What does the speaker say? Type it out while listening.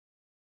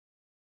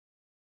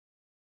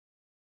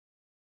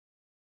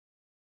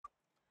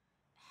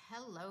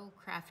Hello,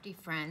 crafty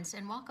friends,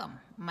 and welcome.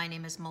 My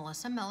name is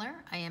Melissa Miller.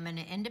 I am an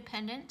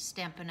independent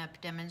Stampin'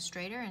 Up!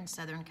 Demonstrator in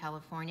Southern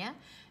California,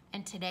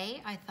 and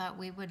today I thought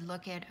we would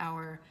look at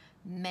our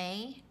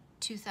May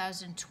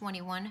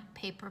 2021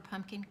 paper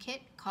pumpkin kit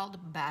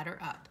called Batter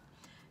Up.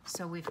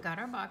 So we've got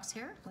our box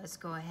here. Let's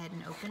go ahead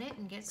and open it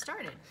and get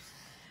started.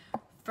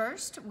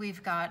 First,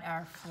 we've got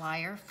our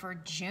flyer for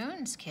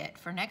June's kit,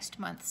 for next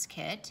month's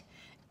kit.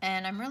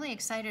 And I'm really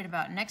excited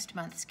about next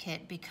month's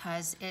kit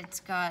because it's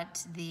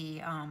got the,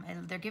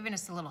 they're giving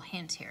us a little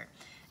hint here.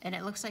 And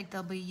it looks like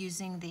they'll be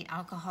using the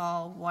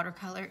alcohol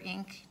watercolor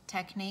ink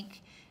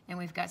technique. And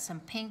we've got some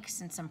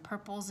pinks and some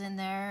purples in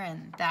there,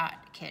 and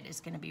that kit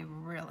is gonna be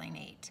really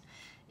neat.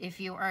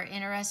 If you are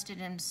interested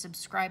in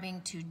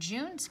subscribing to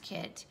June's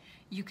kit,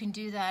 you can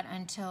do that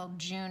until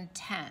June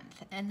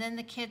 10th. And then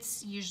the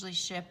kits usually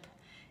ship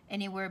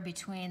anywhere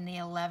between the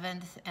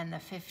 11th and the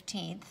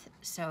 15th,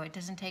 so it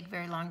doesn't take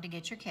very long to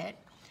get your kit.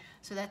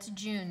 So that's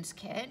June's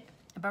kit.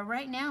 But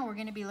right now we're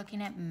gonna be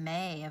looking at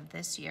May of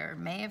this year,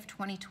 May of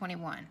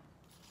 2021.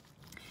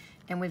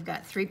 And we've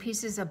got 3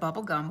 pieces of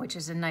bubble gum, which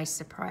is a nice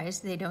surprise.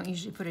 They don't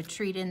usually put a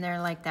treat in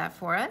there like that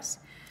for us.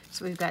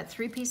 So we've got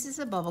 3 pieces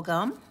of bubble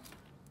gum.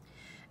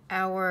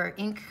 Our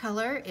ink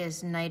color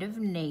is Night of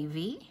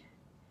Navy.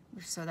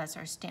 So that's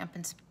our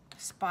Stampin'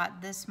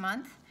 Spot this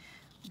month.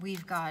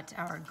 We've got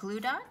our glue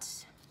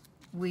dots,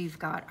 we've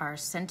got our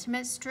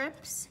sentiment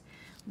strips,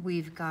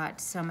 we've got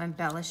some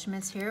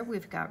embellishments here.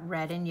 We've got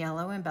red and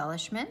yellow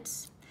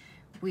embellishments.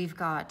 We've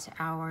got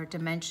our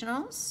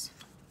dimensionals.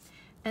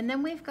 And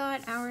then we've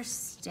got our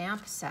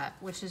stamp set,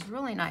 which is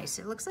really nice.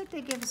 It looks like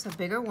they gave us a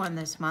bigger one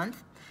this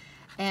month.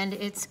 And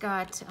it's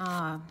got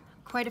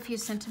quite a few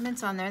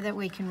sentiments on there that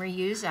we can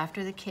reuse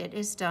after the kit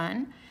is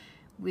done.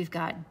 We've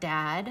got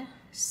dad,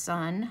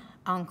 son,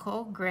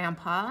 uncle,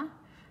 grandpa,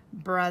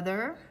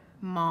 brother,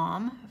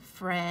 mom,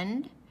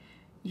 friend,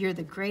 you're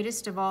the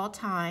greatest of all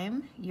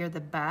time, you're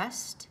the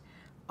best,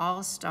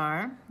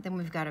 all-star. Then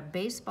we've got a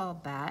baseball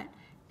bat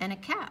and a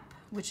cap,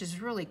 which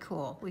is really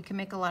cool. We can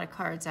make a lot of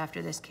cards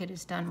after this kit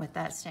is done with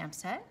that stamp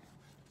set.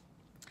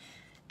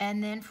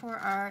 And then for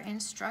our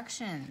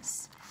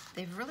instructions,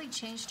 they've really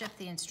changed up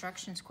the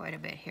instructions quite a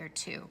bit here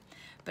too.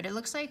 But it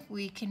looks like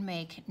we can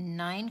make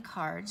 9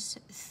 cards,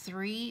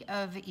 3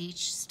 of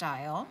each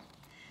style.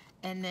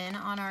 And then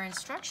on our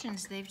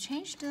instructions, they've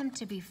changed them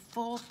to be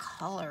full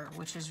color,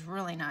 which is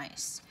really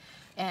nice.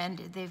 And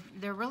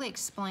they're really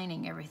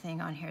explaining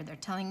everything on here. They're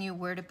telling you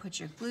where to put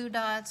your glue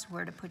dots,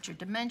 where to put your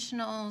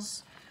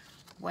dimensionals,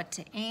 what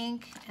to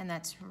ink, and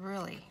that's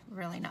really,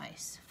 really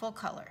nice. Full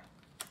color.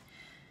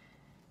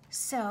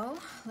 So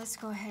let's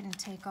go ahead and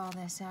take all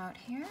this out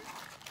here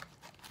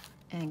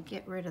and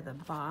get rid of the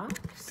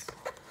box.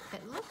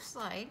 It looks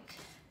like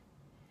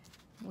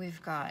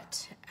we've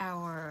got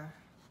our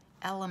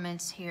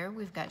elements here.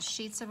 We've got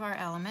sheets of our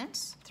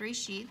elements, 3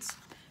 sheets.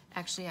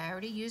 Actually, I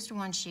already used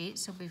 1 sheet,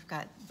 so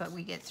but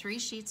we get 3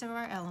 sheets of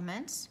our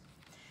elements.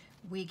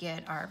 We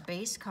get our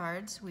base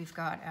cards. We've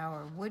got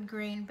our wood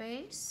grain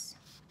base.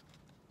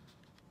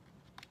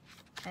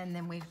 And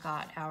then we've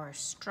got our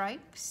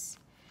stripes.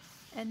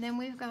 And then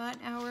we've got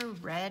our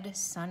red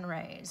sun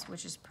rays,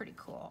 which is pretty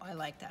cool. I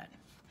like that.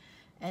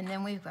 And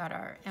then we've got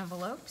our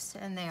envelopes,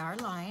 and they are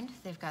lined.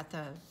 They've got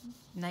the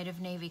Night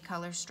of Navy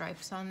color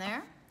stripes on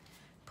there.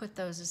 Put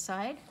those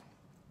aside.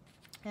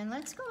 And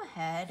let's go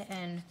ahead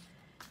and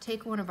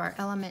take one of our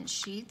element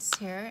sheets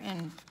here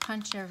and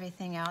punch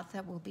everything out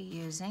that we'll be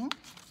using.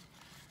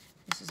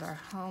 This is our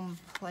home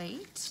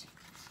plate.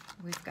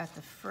 We've got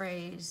the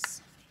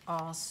phrase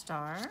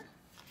All-Star.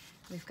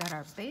 We've got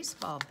our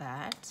baseball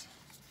bat.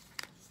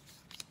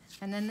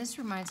 And then this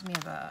reminds me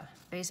of a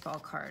baseball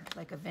card,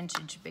 like a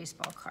vintage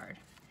baseball card.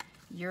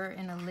 You're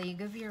in a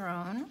league of your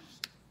own.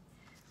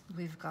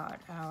 We've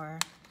got our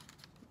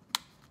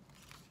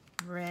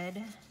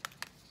red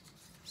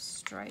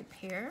stripe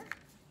here.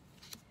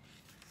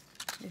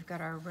 We've got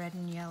our red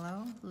and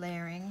yellow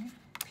layering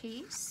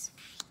piece.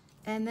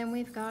 And then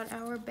we've got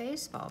our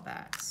baseball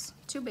bats,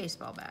 2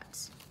 baseball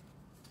bats.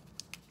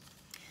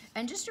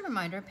 And just a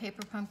reminder,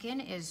 Paper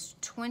Pumpkin is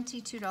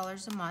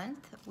 $22 a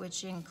month,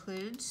 which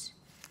includes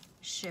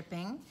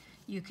shipping.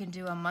 You can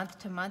do a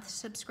month-to-month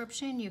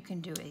subscription. You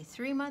can do a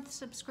 3-month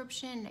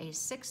subscription, a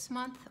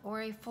 6-month,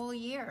 or a full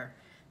year.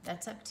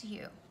 That's up to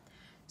you.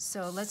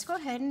 So let's go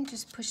ahead and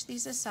just push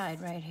these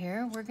aside right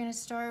here. We're gonna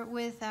start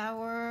with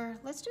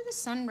let's do the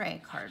sun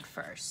ray card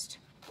first.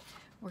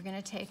 We're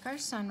gonna take our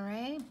sun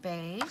ray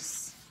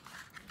base,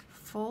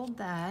 fold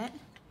that,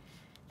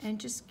 and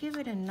just give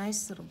it a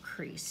nice little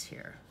crease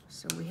here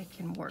so we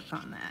can work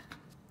on that.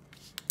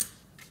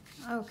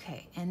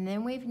 Okay, and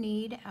then we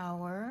need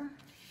our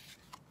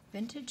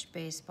vintage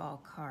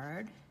baseball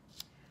card.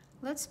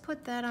 Let's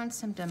put that on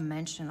some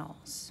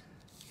dimensionals.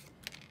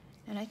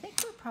 And I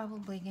think we're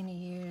probably gonna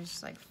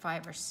use like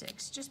 5 or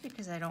 6, just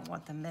because I don't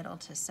want the middle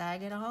to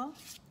sag at all.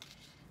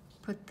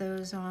 Put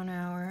those on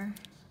our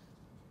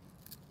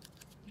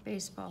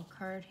baseball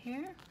card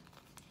here.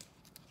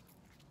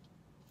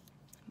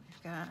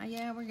 We've got,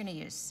 yeah, we're gonna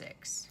use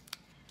 6,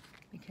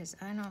 because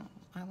I don't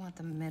I want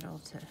the middle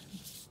to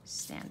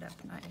stand up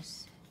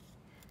nice.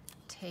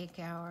 Take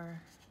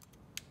our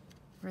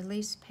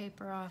release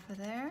paper off of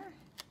there.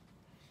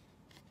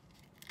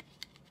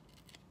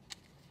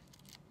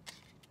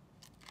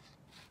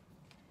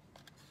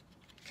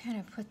 Kind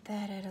of put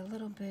that at a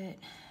little bit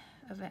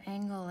of an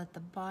angle at the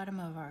bottom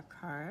of our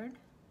card.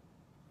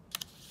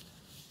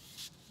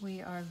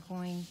 We are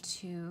going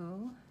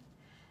to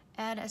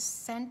add a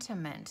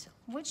sentiment.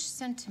 Which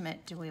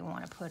sentiment do we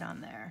want to put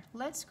on there?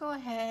 Let's go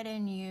ahead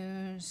and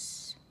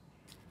use,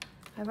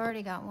 I've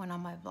already got one on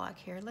my block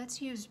here.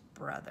 Let's use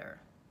brother.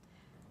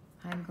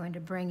 I'm going to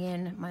bring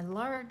in my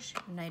large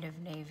Night of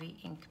Navy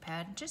ink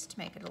pad just to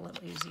make it a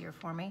little easier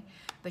for me.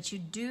 But you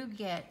do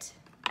get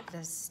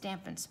the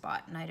Stampin'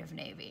 Spot Night of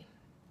Navy.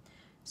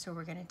 So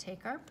we're going to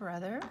take our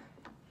brother,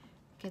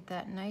 get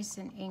that nice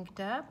and inked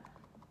up,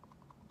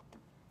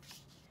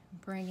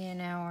 bring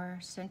in our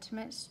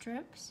sentiment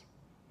strips.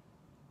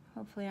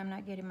 Hopefully I'm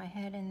not getting my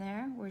head in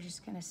there. We're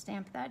just going to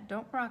stamp that.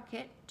 Don't rock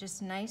it,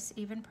 just nice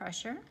even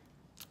pressure.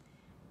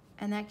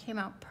 And that came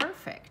out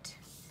perfect.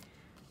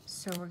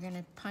 So we're going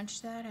to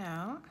punch that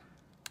out.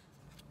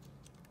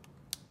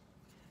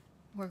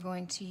 We're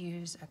going to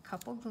use a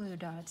couple glue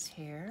dots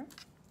here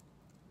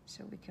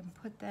so we can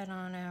put that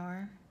on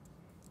our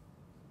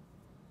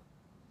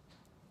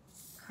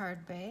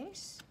card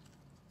base.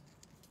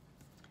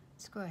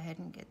 Let's go ahead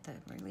and get the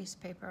release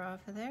paper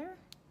off of there.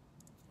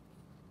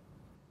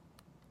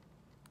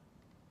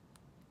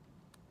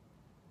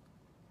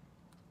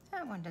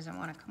 That one doesn't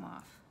want to come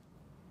off.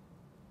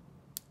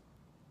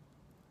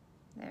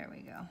 There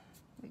we go.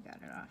 We got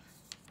it off.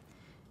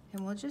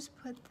 And we'll just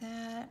put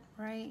that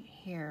right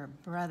here.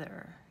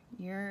 Brother,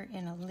 you're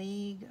in a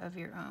league of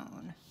your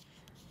own.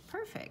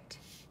 Perfect.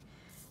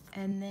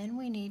 And then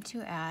we need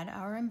to add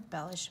our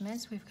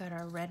embellishments. We've got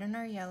our red and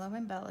our yellow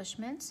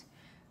embellishments.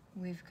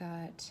 We've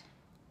got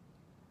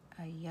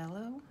a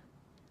yellow.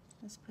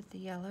 Let's put the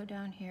yellow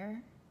down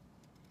here.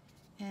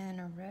 And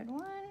a red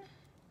one.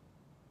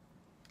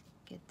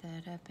 Get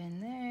that up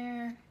in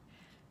there.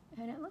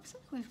 And it looks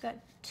like we've got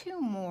two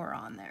more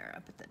on there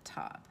up at the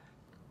top.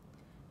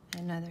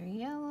 Another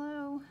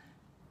yellow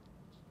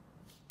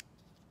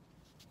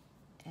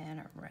and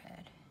a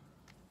red.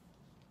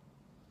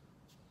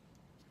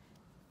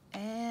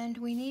 And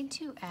we need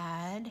to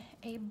add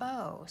a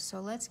bow. So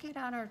let's get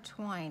out our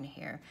twine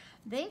here.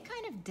 They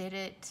kind of did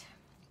it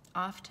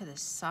off to the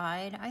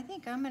side. I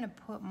think I'm gonna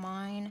put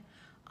mine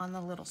on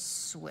the little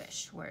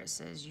swish where it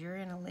says you're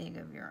in a league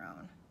of your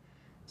own.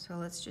 So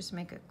let's just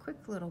make a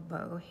quick little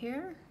bow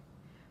here.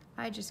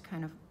 I just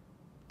kind of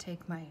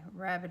take my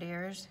rabbit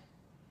ears,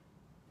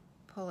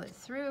 pull it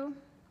through,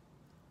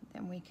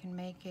 then we can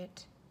make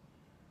it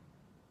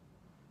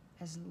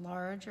as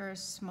large or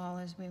as small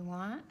as we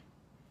want.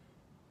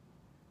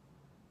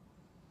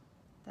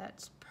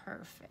 That's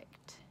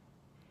perfect.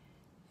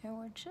 And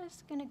we're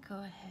just gonna go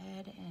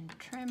ahead and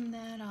trim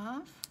that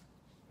off.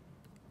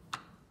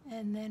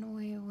 And then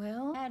we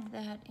will add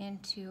that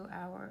onto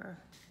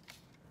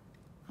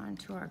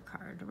our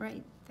card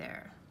right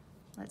there.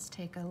 Let's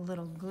take a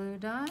little glue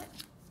dot.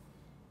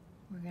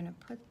 We're gonna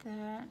put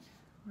that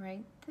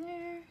right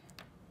there.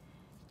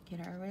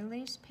 Get our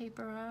release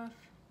paper off.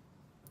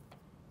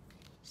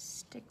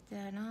 Stick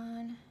that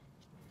on.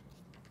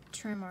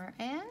 Trim our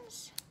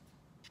ends.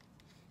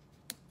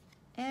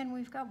 And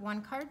we've got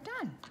one card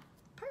done.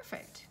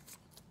 Perfect.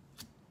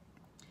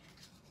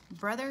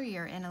 Brother,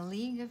 you're in a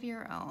league of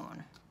your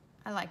own.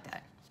 I like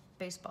that.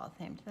 Baseball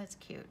themed. That's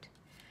cute.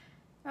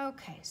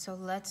 Okay, so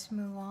let's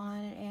move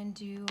on and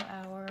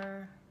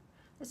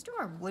let's do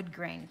our wood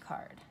grain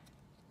card.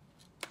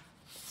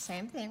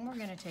 Same thing, we're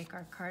gonna take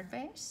our card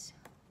base.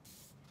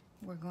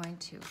 We're going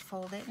to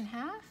fold it in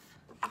half.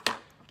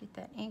 Get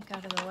that ink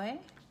out of the way.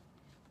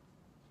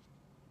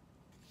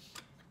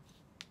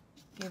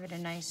 Give it a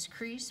nice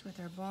crease with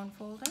our bone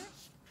folder.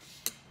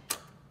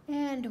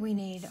 And we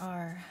need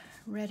our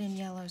red and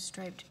yellow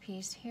striped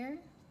piece here.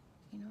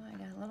 You know, I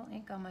got a little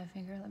ink on my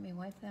finger. Let me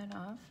wipe that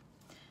off.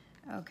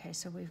 Okay,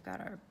 so we've got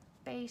our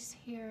base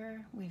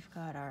here. We've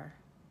got our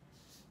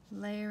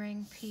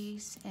layering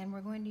piece, and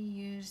we're going to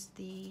use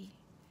the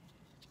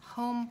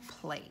home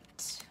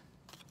plate.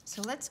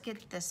 So let's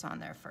get this on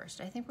there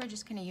first. I think we're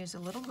just gonna use a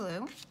little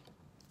glue.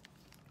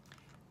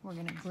 We're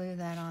gonna glue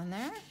that on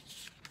there.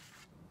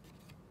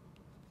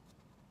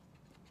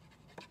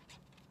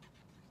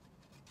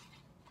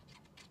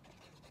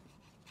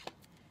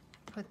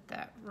 Put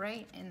that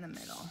right in the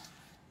middle.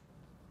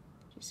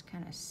 Just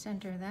kind of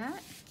center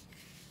that.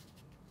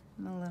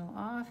 I'm a little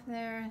off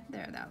there.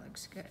 There, that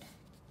looks good.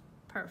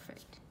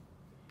 Perfect.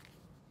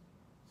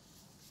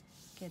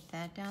 Get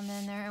that down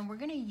in there, and we're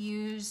gonna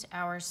use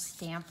our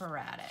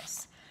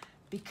Stamparatus.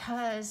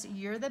 Because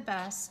You're the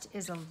Best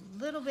is a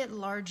little bit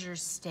larger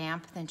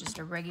stamp than just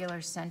a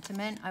regular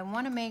sentiment, I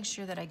wanna make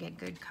sure that I get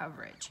good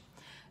coverage.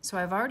 So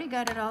I've already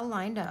got it all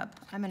lined up.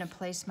 I'm gonna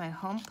place my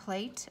home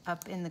plate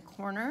up in the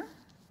corner.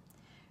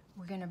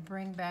 We're gonna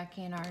bring back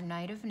in our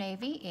Night of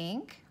Navy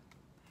ink,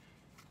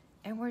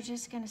 and we're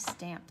just gonna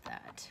stamp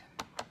that.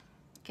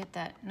 Get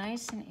that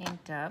nice and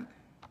inked up.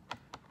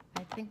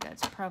 I think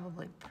that's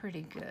probably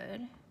pretty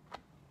good.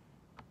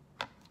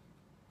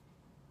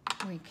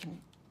 We can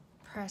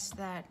press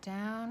that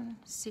down,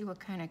 see what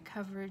kind of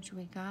coverage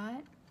we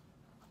got.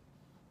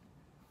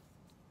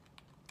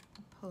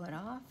 Pull it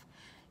off.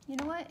 You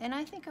know what? And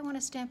I think I want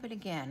to stamp it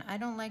again. I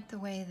don't like the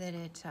way that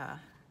it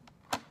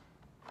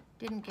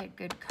didn't get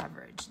good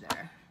coverage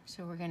there.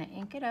 So we're going to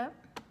ink it up.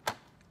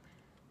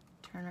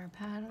 Turn our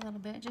pad a little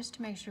bit just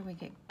to make sure we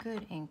get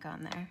good ink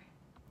on there.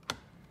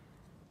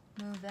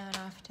 Move that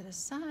off to the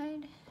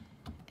side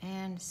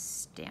and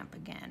stamp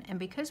again. And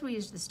because we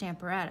use the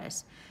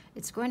Stamparatus,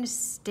 it's going to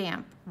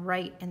stamp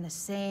right in the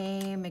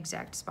same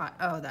exact spot.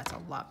 Oh, that's a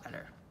lot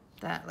better.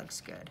 That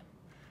looks good.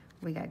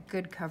 We got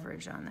good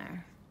coverage on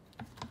there.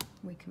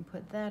 We can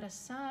put that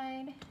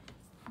aside,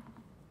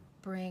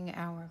 bring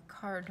our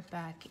card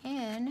back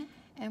in,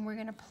 and we're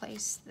gonna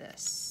place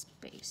this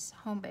base,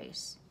 home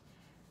base,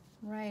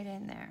 right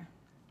in there.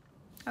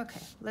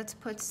 Okay, let's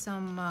put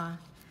some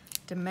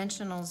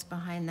dimensionals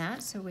behind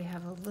that so we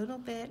have a little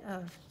bit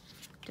of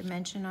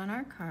dimension on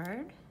our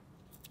card.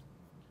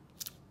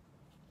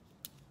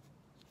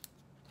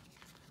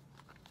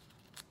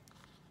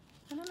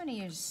 And I'm gonna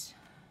use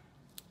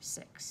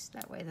 6.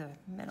 That way the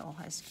middle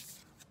has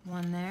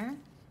 1 there.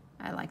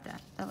 I like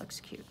that. That looks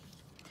cute.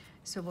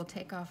 So we'll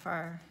take off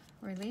our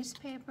release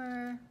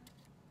paper.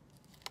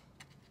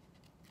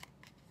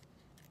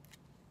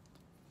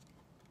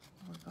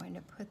 We're going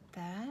to put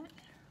that.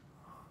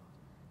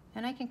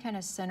 And I can kind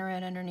of center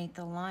it underneath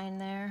the line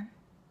there.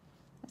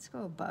 Let's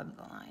go above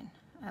the line.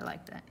 I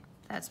like that.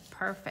 That's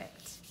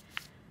perfect.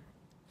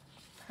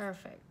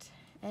 Perfect.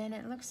 And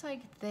it looks like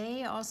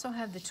they also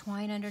have the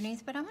twine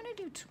underneath, but I want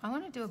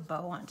to do a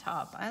bow on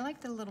top. I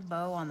like the little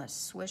bow on the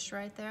swish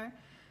right there.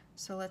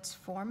 So let's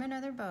form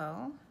another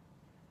bow.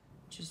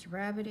 Just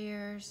rabbit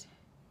ears.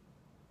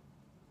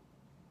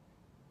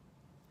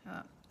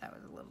 Oh, that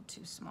was a little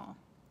too small.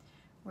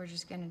 We're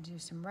just going to do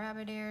some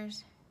rabbit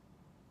ears.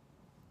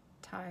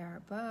 Tie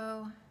our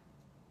bow.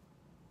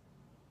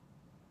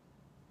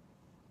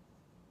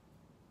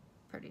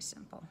 Pretty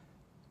simple.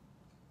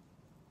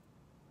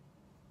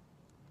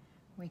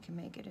 We can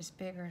make it as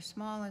big or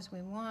small as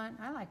we want.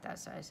 I like that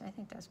size. I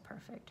think that's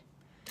perfect.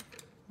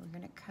 We're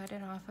going to cut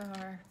it off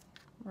of our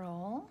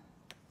roll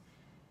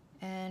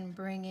and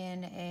bring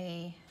in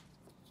a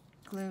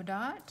glue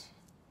dot.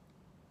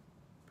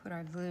 Put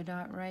our glue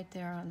dot right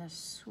there on the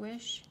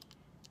swish.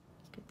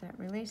 Get that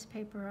release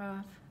paper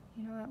off.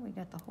 You know what? We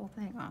got the whole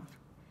thing off.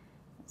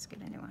 Let's get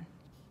a new one.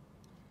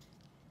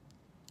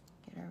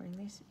 Get our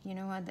release. You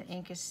know what? The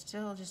ink is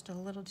still just a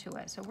little too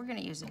wet, so we're going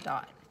to use a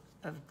dot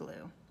of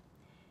glue.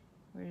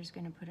 We're just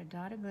going to put a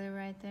dot of glue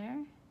right there.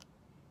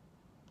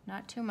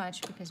 Not too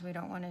much because we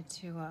don't want it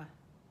to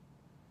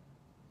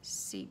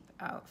seep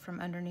out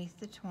from underneath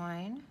the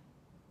twine.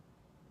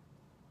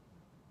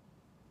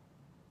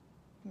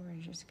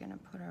 We're just going to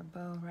put our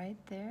bow right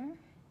there.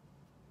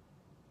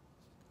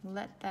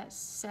 Let that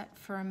set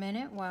for a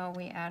minute while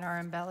we add our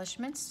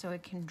embellishments so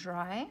it can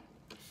dry.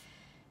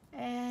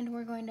 And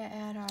we're going to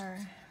add our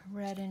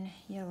red and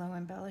yellow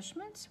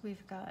embellishments.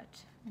 We've got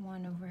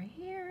one over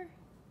here.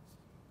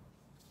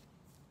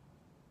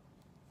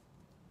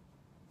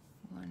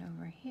 One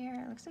over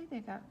here. It looks like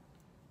they've got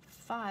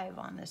 5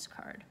 on this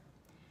card.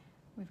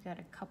 We've got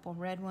a couple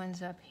red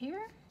ones up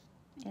here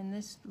in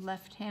this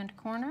left-hand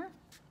corner.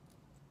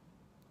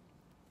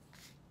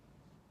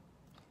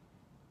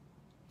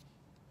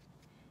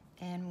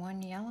 And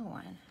one yellow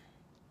one.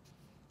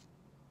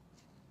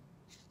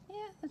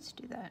 Yeah, let's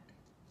do that.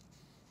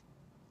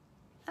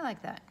 I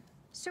like that.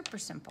 Super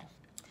simple.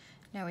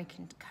 Now we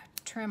can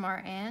trim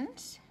our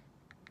ends.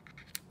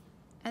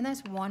 And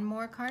that's one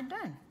more card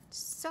done.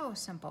 So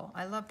simple.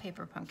 I love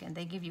Paper Pumpkin.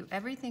 They give you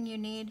everything you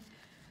need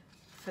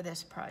for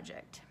this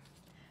project.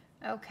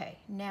 Okay,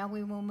 now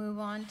we will move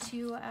on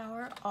to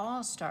our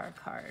All-Star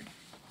card.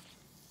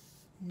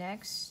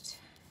 Next,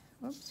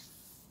 oops,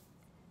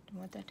 don't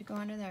want that to go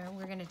under there.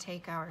 We're gonna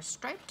take our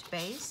striped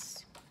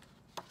base,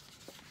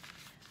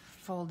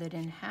 fold it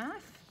in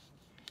half,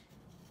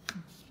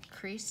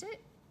 crease it,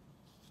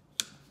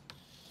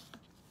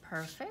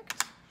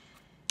 perfect.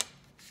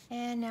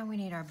 And now we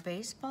need our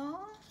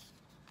baseball,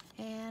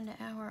 and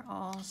our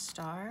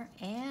All-Star,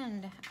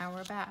 and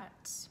our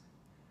bats.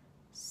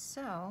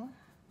 So,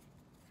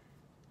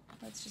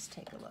 let's just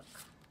take a look.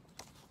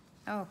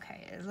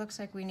 Okay, it looks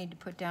like we need to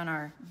put down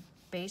our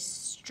base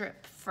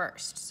strip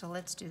first. So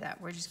let's do that.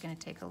 We're just gonna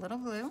take a little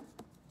glue,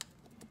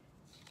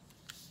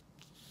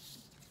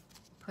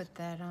 put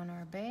that on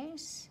our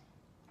base.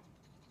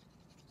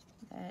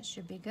 That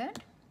should be good.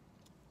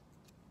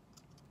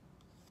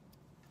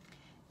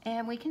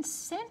 And we can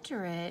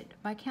center it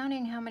by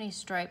counting how many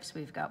stripes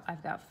we've got.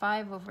 I've got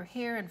 5 over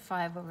here and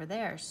 5 over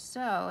there.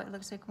 So it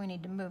looks like we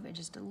need to move it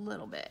just a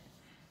little bit.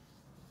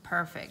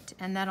 Perfect.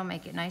 And that'll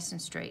make it nice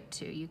and straight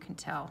too. You can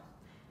tell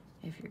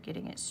if you're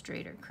getting it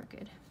straight or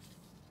crooked.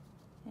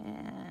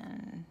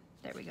 And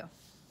there we go.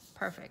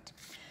 Perfect.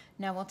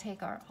 Now we'll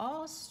take our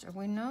All-Star.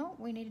 We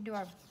need to do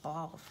our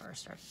ball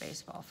first, our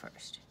baseball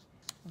first.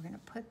 We're gonna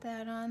put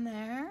that on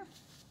there.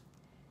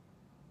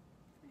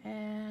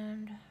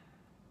 and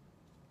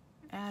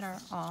add our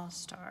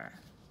all-star.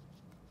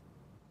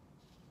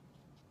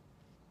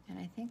 And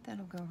I think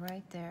that'll go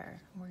right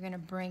there. We're gonna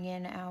bring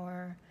in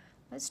our,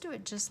 let's do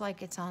it just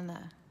like it's on the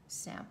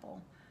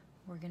sample.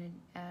 We're gonna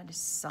add a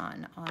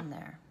sun on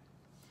there.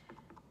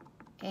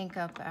 Ink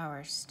up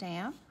our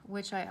stamp,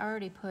 which I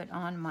already put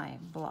on my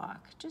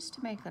block, just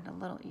to make it a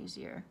little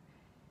easier.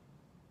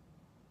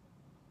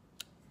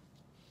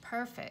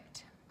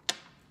 Perfect.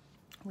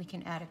 We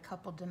can add a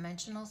couple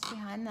dimensionals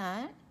behind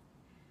that.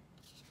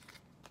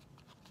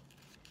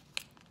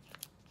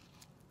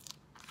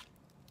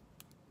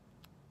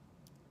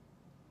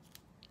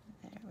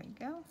 There we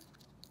go.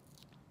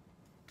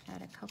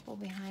 Add a couple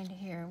behind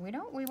here.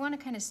 We want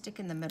to kind of stick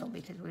in the middle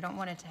because we don't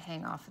want it to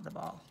hang off of the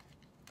ball.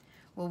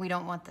 Well, we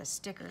don't want the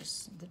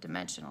stickers, the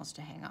dimensionals,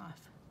 to hang off.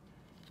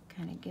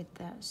 Kind of get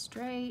that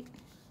straight.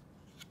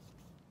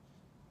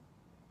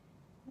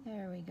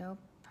 There we go,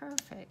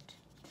 perfect.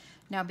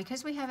 Now,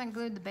 because we haven't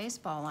glued the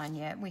baseball on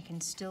yet, we can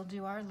still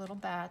do our little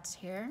bats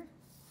here.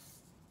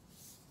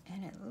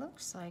 And it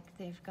looks like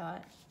they've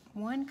got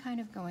one kind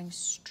of going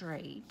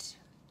straight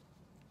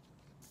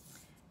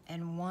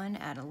and one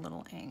at a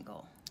little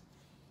angle.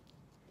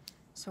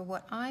 So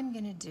what I'm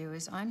gonna do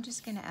is I'm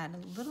just gonna add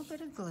a little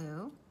bit of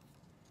glue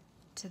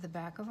to the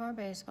back of our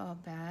baseball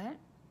bat,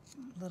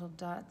 little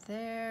dot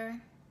there,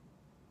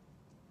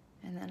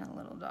 and then a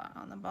little dot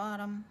on the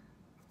bottom,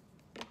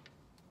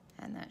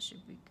 and that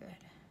should be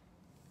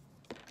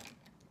good.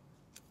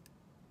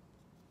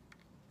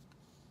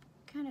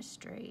 Kind of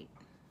straight.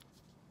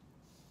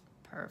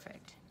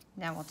 Perfect.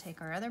 Now we'll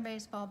take our other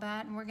baseball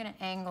bat and we're gonna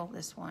angle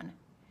this one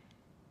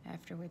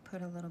after we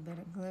put a little bit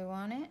of glue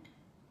on it.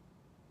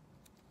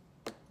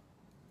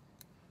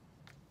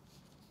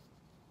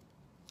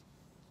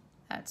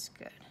 That's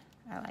good.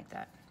 I like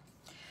that.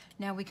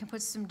 Now we can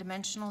put some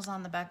dimensionals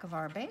on the back of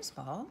our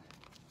baseball.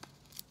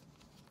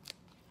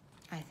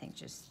 I think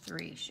just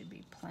 3 should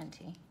be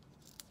plenty.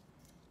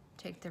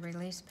 Take the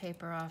release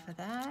paper off of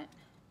that.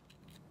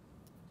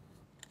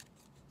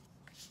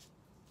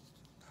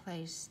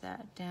 Place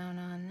that down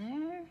on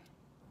there.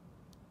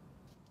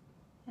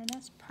 And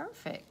that's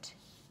perfect.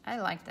 I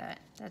like that.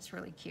 That's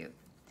really cute.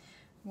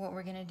 What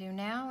we're gonna do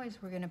now is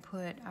we're gonna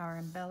put our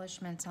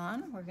embellishments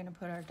on. We're gonna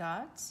put our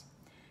dots.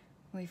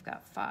 We've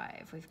got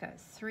 5. We've got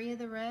 3 of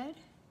the red.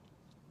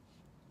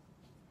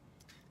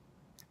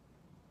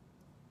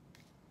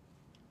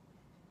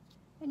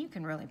 And you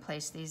can really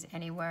place these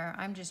anywhere.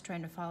 I'm just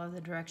trying to follow the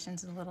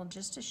directions a little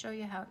just to show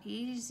you how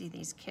easy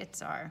these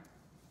kits are.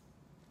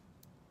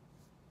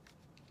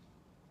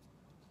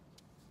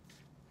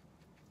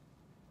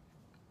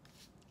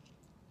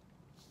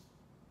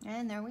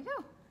 And there we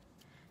go.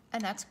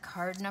 And that's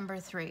card number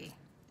 3.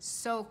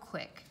 So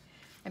quick.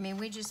 I mean,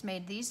 we just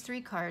made these 3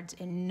 cards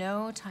in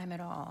no time at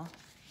all.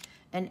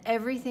 And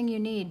everything you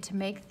need to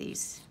make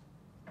these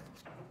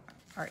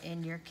are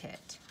in your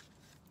kit.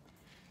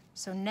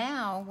 So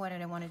now what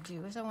I want to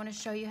do is I want to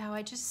show you how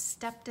I just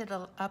stepped it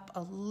up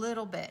a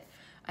little bit.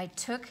 I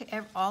took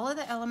all of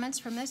the elements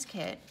from this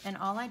kit and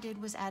all I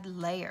did was add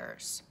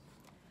layers.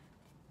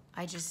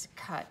 I just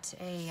cut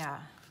the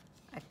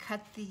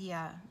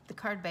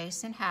card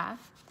base in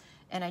half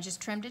and I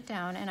just trimmed it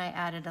down and I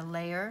added a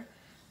layer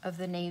of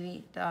the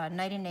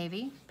Night in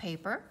Navy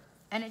paper,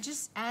 and it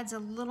just adds a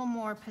little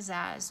more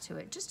pizzazz to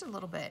it, just a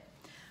little bit.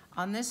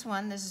 On this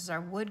one, this is our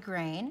wood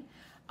grain.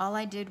 All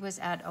I did was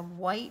add a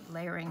white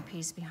layering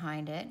piece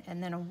behind it,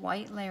 and then a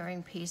white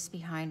layering piece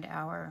behind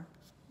our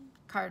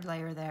card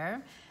layer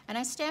there. And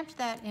I stamped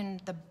that in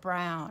the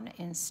brown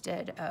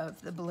instead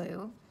of the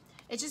blue.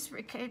 It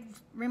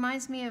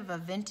reminds me of a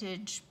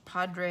vintage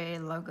Padre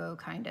logo,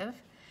 kind of.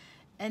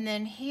 And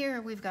then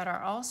here we've got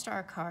our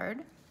All-Star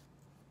card,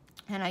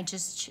 and I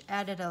just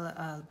added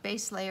a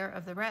base layer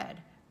of the red.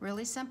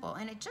 Really simple,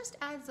 and it just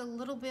adds a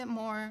little bit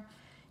more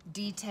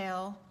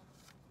detail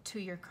to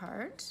your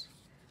cards.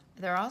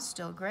 They're all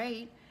still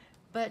great,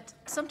 but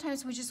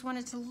sometimes we just want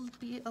it to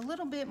be a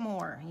little bit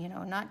more, you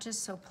know, not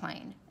just so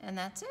plain, and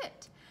that's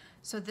it.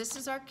 So this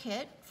is our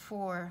kit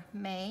for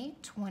May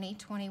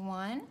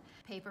 2021.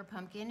 Paper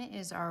Pumpkin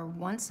is our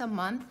once a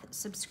month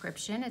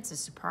subscription. It's a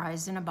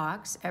surprise in a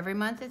box. Every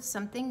month it's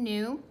something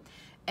new.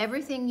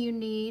 Everything you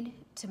need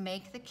to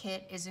make the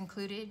kit is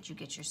included. You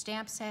get your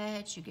stamp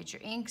set, you get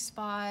your ink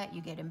spot,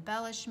 you get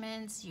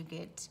embellishments, you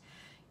get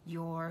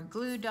your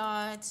glue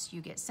dots,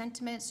 you get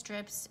sentiment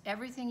strips,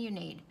 everything you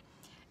need.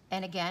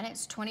 And again,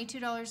 it's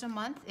 $22 a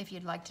month. If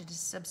you'd like to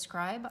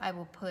subscribe, I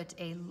will put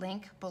a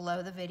link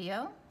below the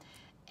video.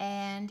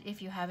 And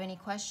if you have any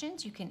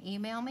questions, you can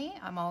email me.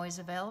 I'm always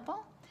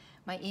available.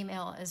 My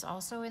email is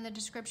also in the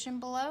description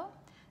below.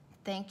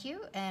 Thank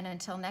you, and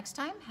until next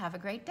time, have a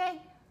great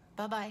day.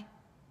 Bye-bye.